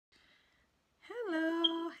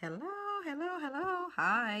Hello.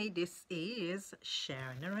 Hi, this is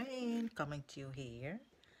Sharon Rain coming to you here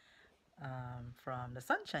from the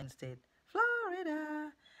Sunshine State,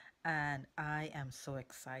 Florida. And I am so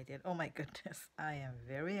excited. Oh my goodness, I am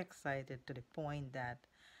very excited to the point that,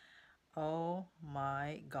 oh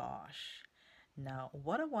my gosh. Now,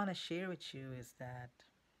 what I want to share with you is that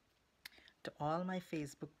to all my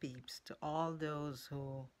Facebook peeps, to all those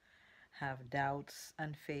who have doubts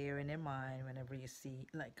and fear in their mind whenever you see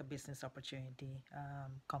like a business opportunity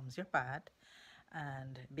comes your path,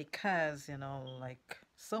 and because like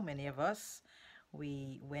so many of us,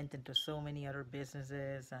 we went into so many other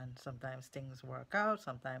businesses and sometimes things work out,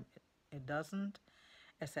 sometimes it doesn't,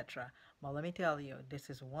 etc. Well, let me tell you, this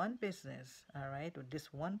is one business, all right, with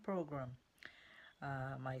this one program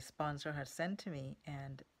my sponsor had sent to me,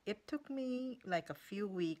 and it took me like a few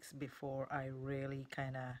weeks before I really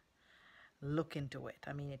kind of look into it.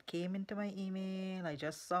 I mean, it came into my email, I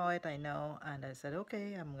just saw it, I know, and I said,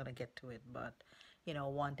 okay, I'm gonna get to it. But,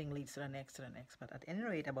 one thing leads to the next. But at any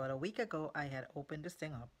rate, about a week ago, I had opened this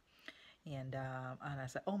thing up, and I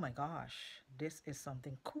said, oh my gosh, this is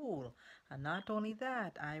something cool. And not only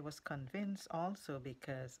that, I was convinced also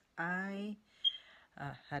because I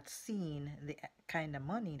had seen the kind of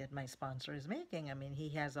money that my sponsor is making. I mean, he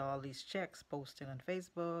has all these checks posting on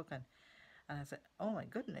Facebook, and I said, oh my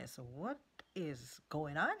goodness, what is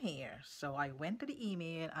going on here? So I went to the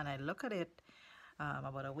email and I looked at it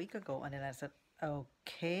about a week ago, and then I said,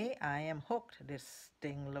 okay, I am hooked. This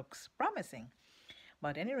thing looks promising.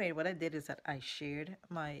 But anyway, what I did is that I shared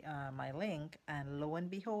my link, and lo and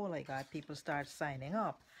behold, I got people start signing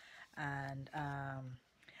up. And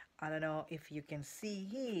I don't know if you can see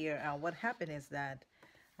here. What happened is that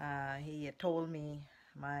he had told me,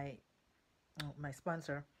 my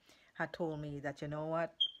sponsor had told me that, you know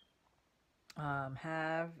what,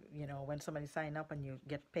 have, when somebody sign up and you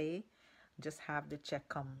get paid, just have the check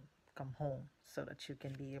come home so that you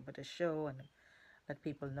can be able to show and let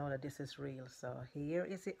people know that this is real. So here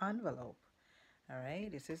is the envelope. All right,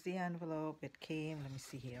 this is the envelope. It came, let me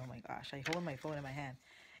see here. Oh my gosh, I hold my phone in my hand,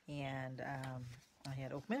 and I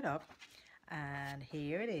had opened it up, and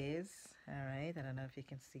here it is. All right, I don't know if you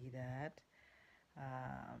can see that.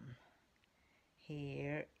 um,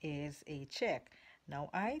 Here is a check. Now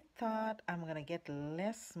I thought I'm gonna get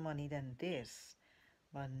less money than this,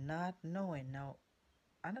 but not knowing. Now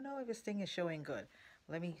I don't know if this thing is showing good.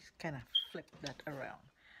 Let me kind of flip that around.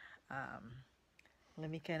 Um,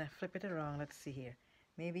 Let me kind of flip it around. Let's see here.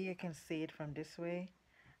 Maybe you can see it from this way,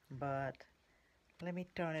 but let me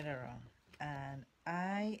turn it around. And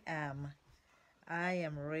I am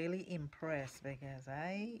really impressed because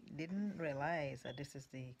I didn't realize that this is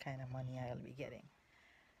the kind of money I'll be getting.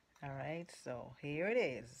 All right, so here it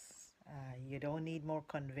is. You don't need more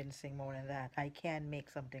convincing more than that. I can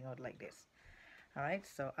make something out like this. All right,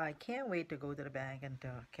 so I can't wait to go to the bank and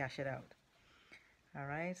to cash it out. All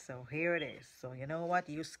right, so here it is. So you know what,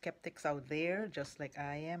 you skeptics out there, just like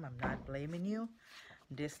I am, I'm not blaming you.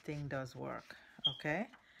 This thing does work, okay?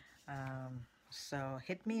 So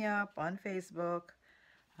hit me up on Facebook.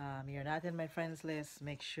 You're not in my friends list,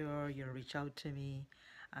 make sure you reach out to me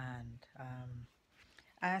and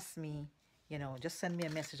ask me, just send me a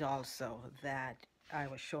message also that I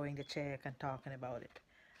was showing the check and talking about it.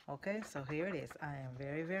 Okay, so here it is. I am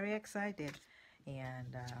very, very excited,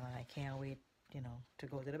 and I can't wait, to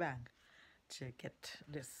go to the bank to get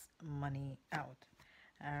this money out.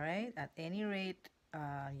 All right, at any rate,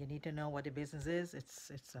 you need to know what the business is.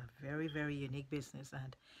 It's a very, very unique business,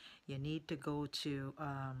 and you need to go to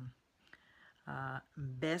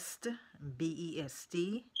best, BEST,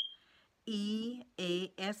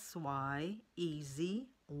 EASY, easy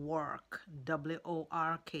work,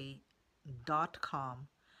 WORK.com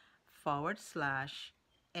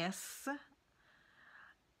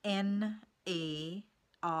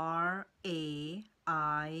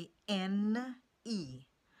 /SNARAINE.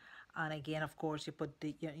 And again, of course, you put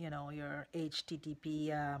the your HTTP ://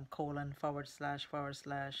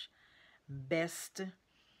 best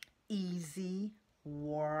easy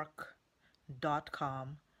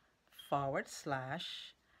work.com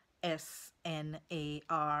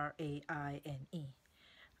 /SNARAINE.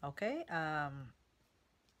 Okay.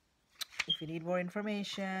 If you need more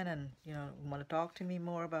information and want to talk to me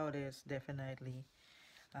more about this, definitely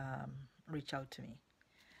um, reach out to me.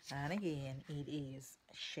 And again, it is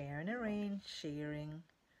Sharon and Rain sharing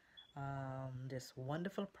this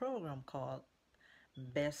wonderful program called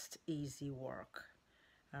Best Easy Work.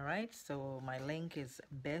 All right, so my link is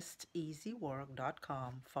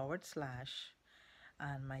besteasywork.com /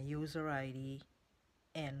 and my user ID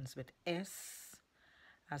ends with S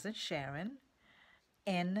as in Sharon,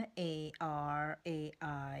 Naraine,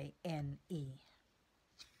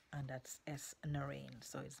 and that's S Naraine.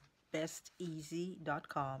 So it's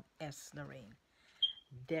besteasy.com S Naraine.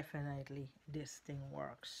 Definitely this thing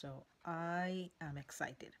works. So I am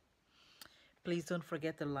excited. Please don't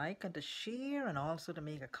forget to like and to share and also to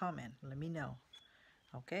make a comment. Let me know.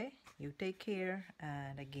 Okay? You take care.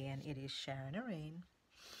 And again, it is Sharon Naraine.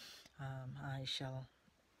 I shall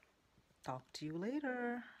talk to you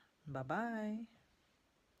later. Bye bye.